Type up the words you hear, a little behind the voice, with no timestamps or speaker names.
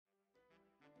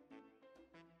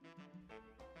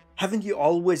Haven't you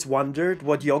always wondered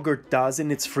what yogurt does in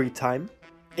its free time?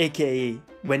 AKA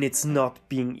when it's not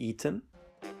being eaten?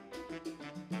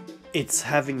 It's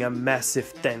having a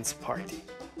massive dance party.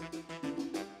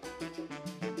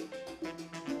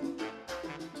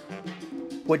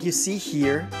 What you see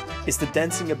here is the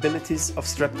dancing abilities of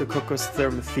Streptococcus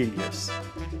thermophilius,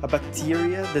 a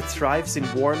bacteria that thrives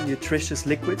in warm, nutritious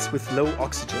liquids with low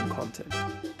oxygen content.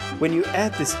 When you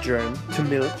add this germ to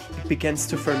milk, it begins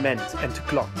to ferment and to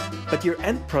clot, but your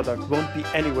end product won't be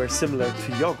anywhere similar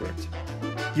to yogurt.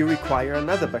 You require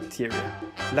another bacteria,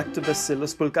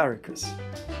 Lactobacillus bulgaricus.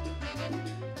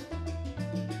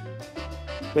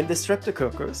 When the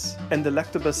Streptococcus and the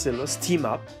Lactobacillus team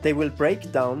up, they will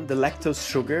break down the lactose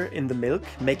sugar in the milk,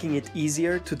 making it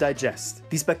easier to digest.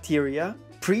 These bacteria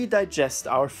pre-digest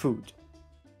our food.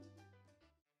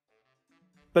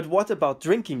 But what about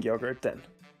drinking yogurt then?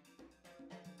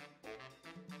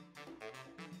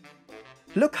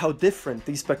 Look how different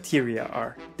these bacteria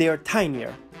are. They are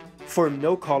tinier, form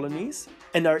no colonies,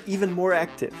 and are even more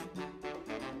active.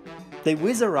 They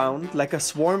whiz around like a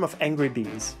swarm of angry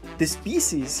bees. The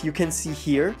species you can see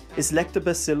here is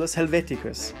Lactobacillus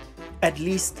helveticus. At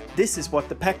least this is what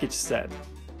the package said.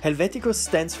 Helveticus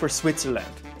stands for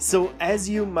Switzerland. So as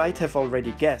you might have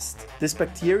already guessed, this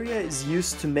bacteria is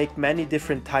used to make many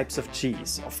different types of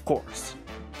cheese, of course.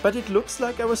 But it looks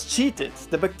like I was cheated.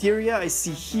 The bacteria I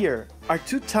see here are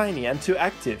too tiny and too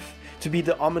active to be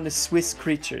the ominous Swiss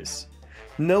creatures.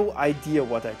 No idea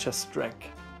what I just drank.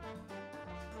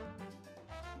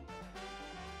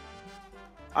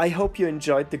 I hope you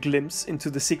enjoyed the glimpse into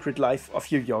the secret life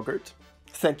of your yogurt.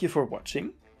 Thank you for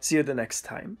watching. See you the next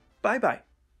time. Bye bye.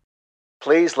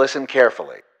 Please listen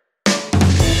carefully.